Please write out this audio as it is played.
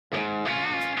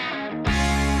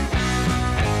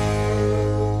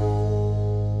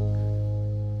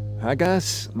Hi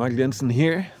guys, Mike Jensen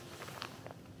here.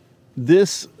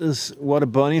 This is what a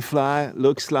bunny fly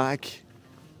looks like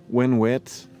when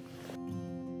wet.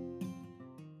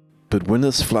 But when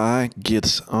this fly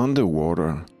gets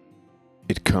underwater,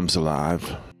 it comes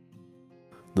alive.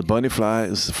 The bunny fly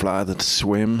is the fly that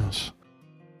swims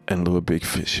and lure big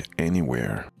fish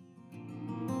anywhere.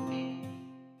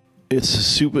 It's a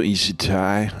super easy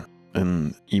tie,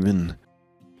 and even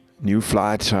new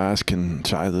fly tyers can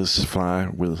tie this fly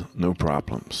with no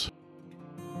problems.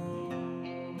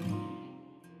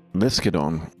 Let's get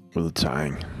on with the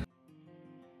tying.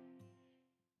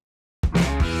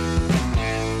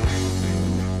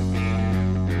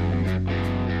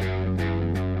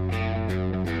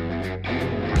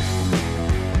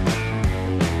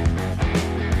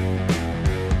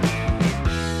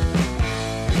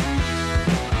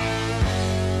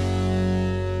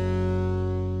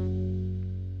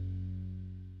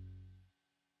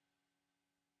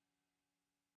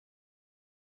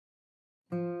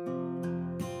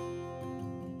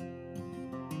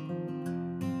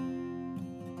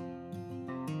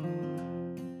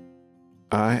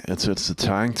 I attach the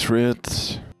tying thread.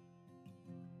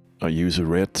 I use a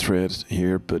red thread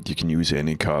here, but you can use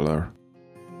any color.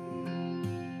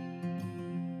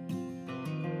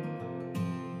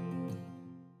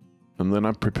 And then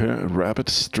I prepare a rabbit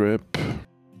strip.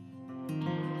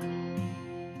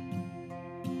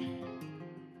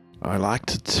 I like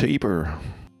to taper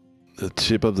the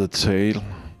tip of the tail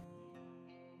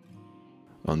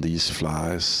on these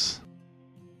flies.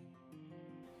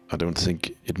 I don't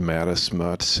think it matters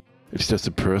much. It's just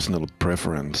a personal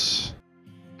preference.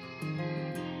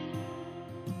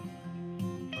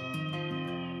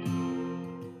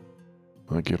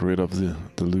 I get rid of the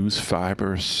loose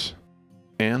fibers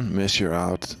and measure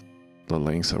out the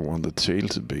length I want the tail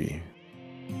to be.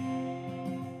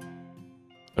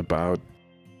 About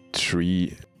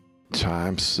 3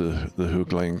 times the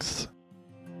hook length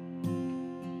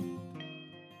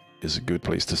is a good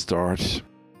place to start.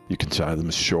 You can tie them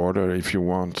shorter if you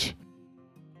want.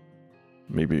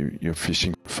 Maybe you're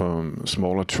fishing for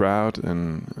smaller trout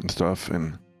and stuff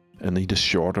and need a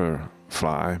shorter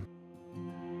fly.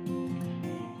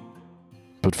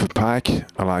 But for pike,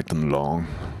 I like them long.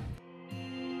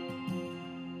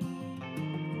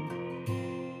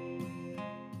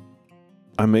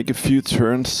 I make a few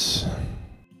turns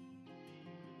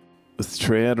with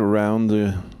thread around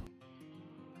the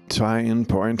tie-in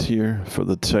point here for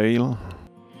the tail.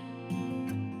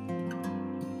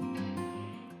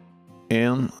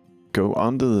 And go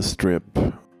under the strip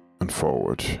and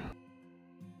forward.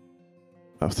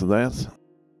 After that,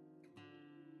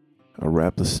 I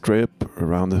wrap the strip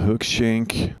around the hook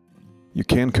shank. You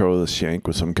can cover the shank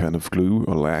with some kind of glue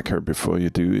or lacquer before you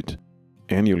do it,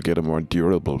 and you'll get a more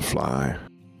durable fly.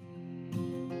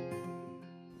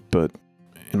 But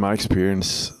in my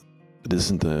experience, it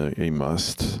isn't a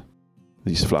must.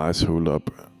 These flies hold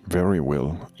up very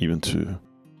well, even to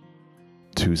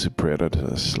the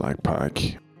predators like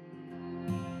pike.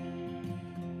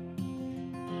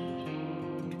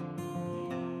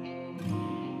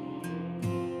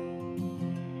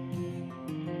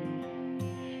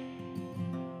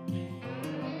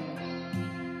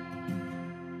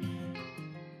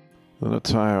 Then I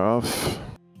tie off.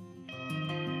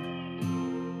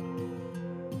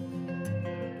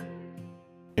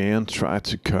 And try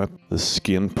to cut the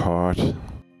skin part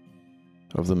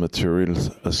of the material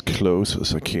as close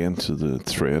as I can to the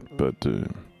thread, but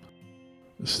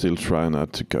still try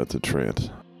not to cut the thread.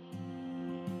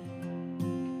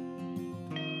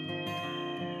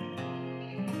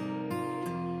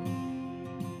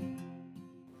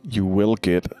 You will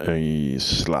get a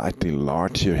slightly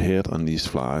larger head on these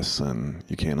flies than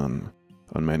you can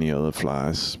on many other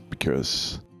flies,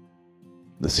 because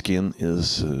the skin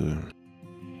is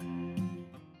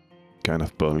kind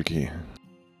of bulky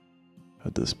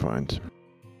at this point.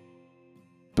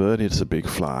 But it's a big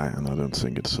fly and I don't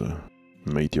think it's a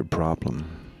major problem.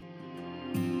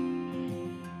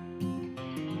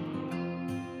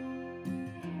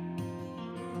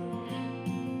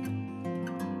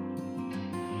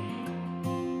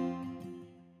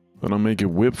 Then I make a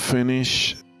whip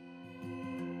finish.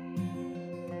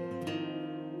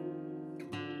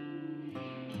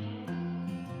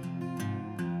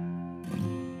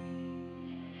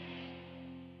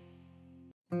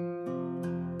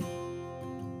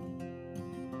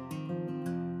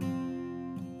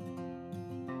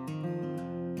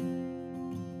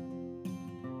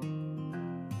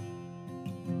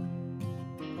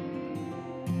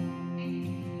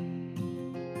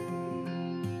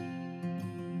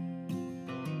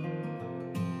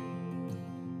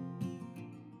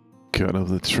 Cut off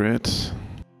the thread.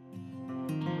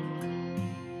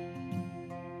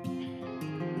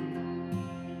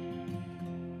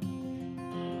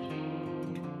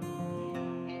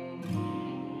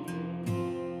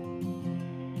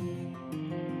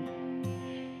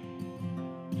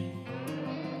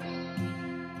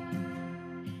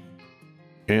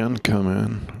 And come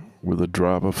in with a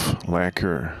drop of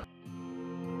lacquer.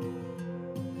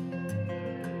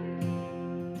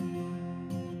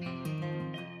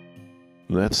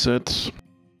 That's it.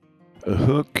 A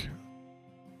hook,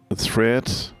 a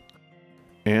thread,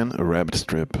 and a rabbit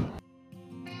strip.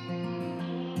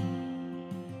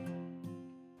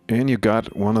 And you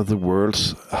got one of the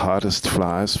world's hottest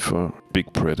flies for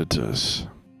big predators.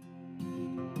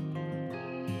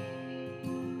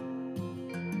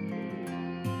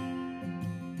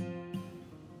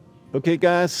 Okay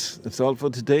guys, that's all for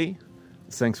today.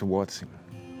 Thanks for watching.